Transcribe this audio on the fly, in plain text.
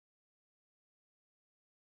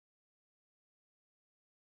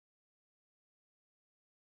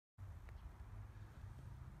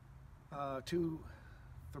Two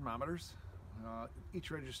thermometers,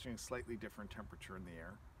 each registering a slightly different temperature in the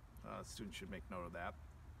air. Students should make note of that,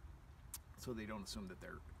 so they don't assume that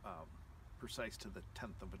they're precise to the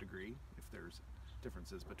 10th of a degree. If there's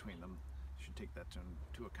differences between them, you should take that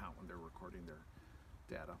into account when they're recording their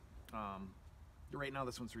data. Right now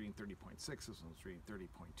this one's reading 30.6, this one's reading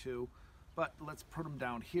 30.2, but let's put them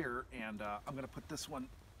down here, and I'm going to put this one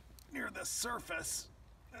near the surface,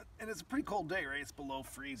 and it's a pretty cold day, right? It's below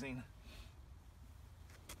freezing.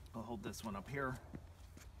 I'll hold this one up here,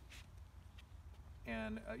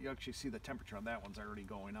 and you actually see the temperature on that one's already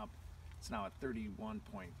going up. It's now at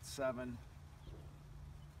 31.7,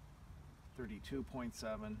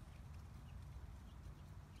 32.7,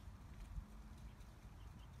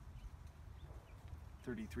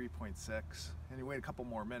 33.6, and you wait a couple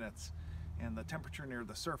more minutes and the temperature near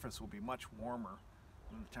the surface will be much warmer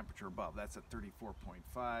than the temperature above. That's at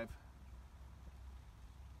 34.5.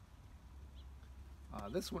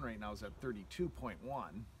 This one right now is at 32.1,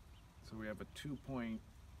 so we have a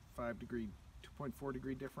 2.5 degree, 2.4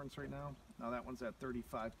 degree difference right now. Now that one's at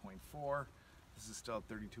 35.4. This is still at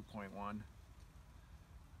 32.1.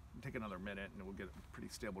 Take another minute and we'll get a pretty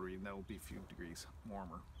stable reading. That will be a few degrees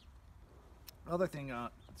warmer. Another thing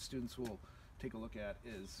students will take a look at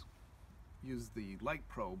is use the light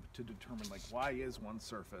probe to determine, like, why is one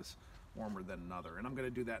surface warmer than another. And I'm going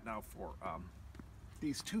to do that now for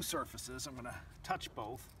these two surfaces. I'm going to touch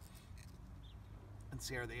both and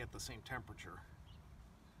see, are they at the same temperature.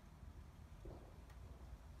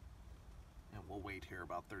 And we'll wait here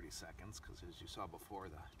about 30 seconds because, as you saw before,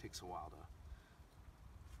 it takes a while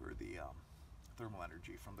for the thermal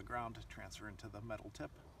energy from the ground to transfer into the metal tip.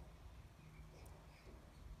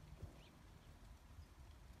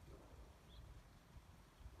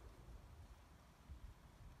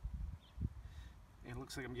 And it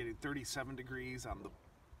looks like I'm getting 37 degrees on the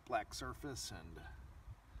black surface and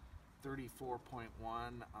 34.1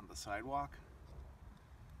 on the sidewalk.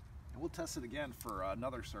 And we'll test it again for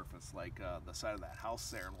another surface, like the side of that house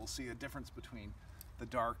there, and we'll see a difference between the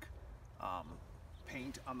dark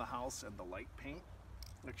paint on the house and the light paint.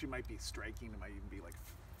 It actually might be striking. It might even be like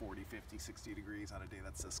 40, 50, 60 degrees on a day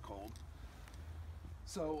that's this cold.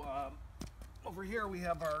 So over here we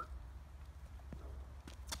have our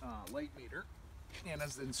light meter, and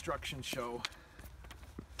as the instructions show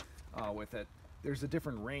with it, there's a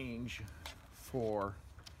different range for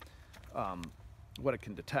what it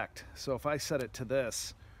can detect. So if I set it to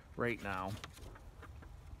this right now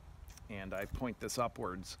and I point this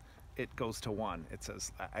upwards, it goes to 1. It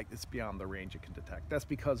says it's beyond the range it can detect. That's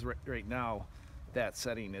because right now that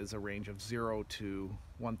setting is a range of 0 to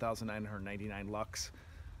 1999 lux.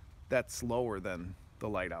 That's lower than the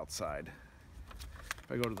light outside.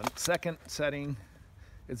 If I go to the second setting,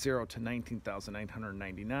 it's 0 to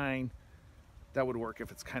 19,999. That would work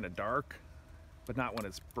if it's kind of dark, but not when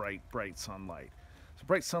it's bright sunlight. So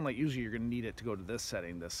bright sunlight, usually you're going to need it to go to this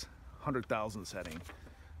setting, this 100,000 setting,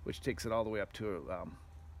 which takes it all the way up to,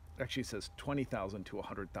 actually says 20,000 to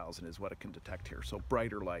 100,000 is what it can detect here, so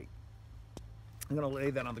brighter light. I'm going to lay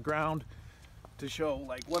that on the ground to show,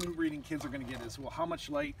 like, one reading kids are going to get is, well, how much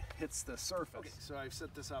light hits the surface. Okay, so I've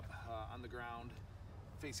set this up on the ground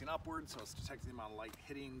facing upward, so it's detecting the amount of light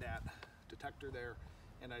hitting that detector there,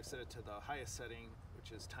 and I've set it to the highest setting,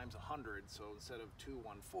 which is times 100, so instead of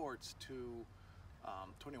 214, it's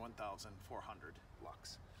 21,400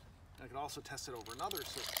 lux. I can also test it over another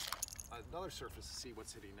surface to see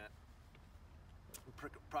what's hitting it.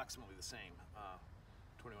 Approximately the same,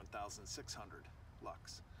 21,600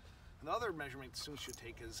 lux. Another measurement students should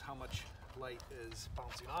take is how much light is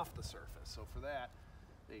bouncing off the surface. So for that,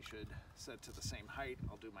 they should set to the same height.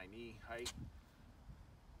 I'll do my knee height.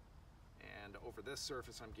 And over this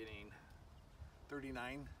surface, I'm getting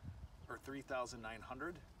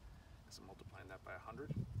 3,900, because I'm multiplying that by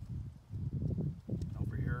 100.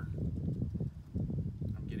 Over here,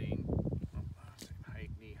 I'm getting same height,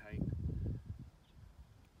 knee height,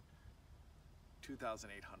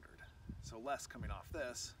 2,800. So less coming off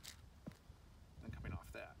this than coming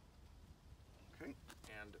off that. Okay,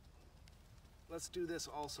 and let's do this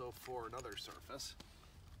also for another surface.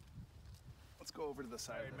 Let's go over to the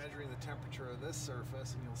side. Right, measuring the temperature of this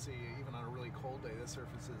surface, and you'll see even on a really cold day, this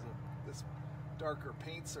surface is this darker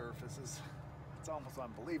paint surface is, it's almost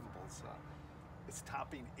unbelievable. It's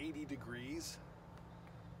topping 80 degrees.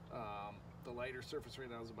 The lighter surface right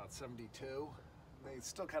now is about 72. They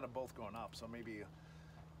still kind of both going up, so maybe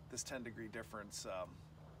this 10-degree difference,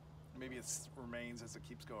 maybe it remains as it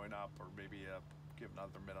keeps going up, or maybe give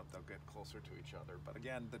another minute they'll get closer to each other. But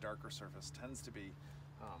again, the darker surface tends to be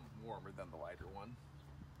warmer than the lighter one.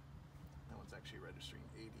 That one's actually registering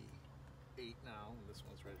 8 now, and this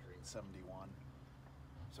one's measuring 71.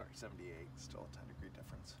 Sorry, 78, still a 10-degree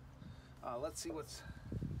difference. Let's see what's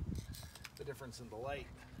the difference in the light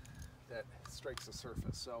that strikes the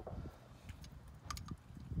surface. So,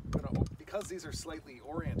 because these are slightly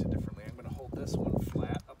oriented differently, I'm going to hold this one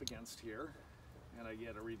flat up against here, and I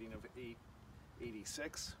get a reading of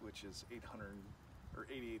 886, which is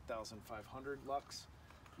 88,500 lux.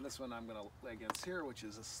 And this one I'm going to lay against here, which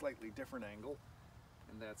is a slightly different angle,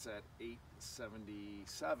 and that's at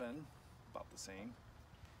 877, about the same,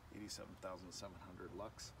 87,700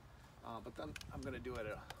 lux. But then I'm going to do it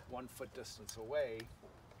a 1 foot distance away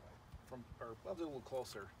from, or I'll do a little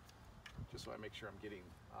closer, just so I make sure I'm getting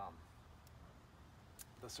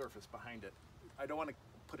the surface behind it. I don't want to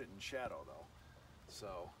put it in shadow though,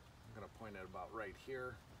 so I'm going to point it about right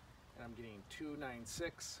here, and I'm getting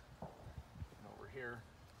 296, and over here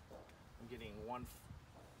I'm getting I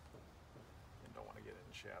don't want to get it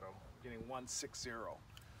in shadow, I'm getting 160,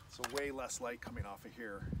 so way less light coming off of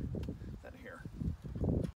here than here.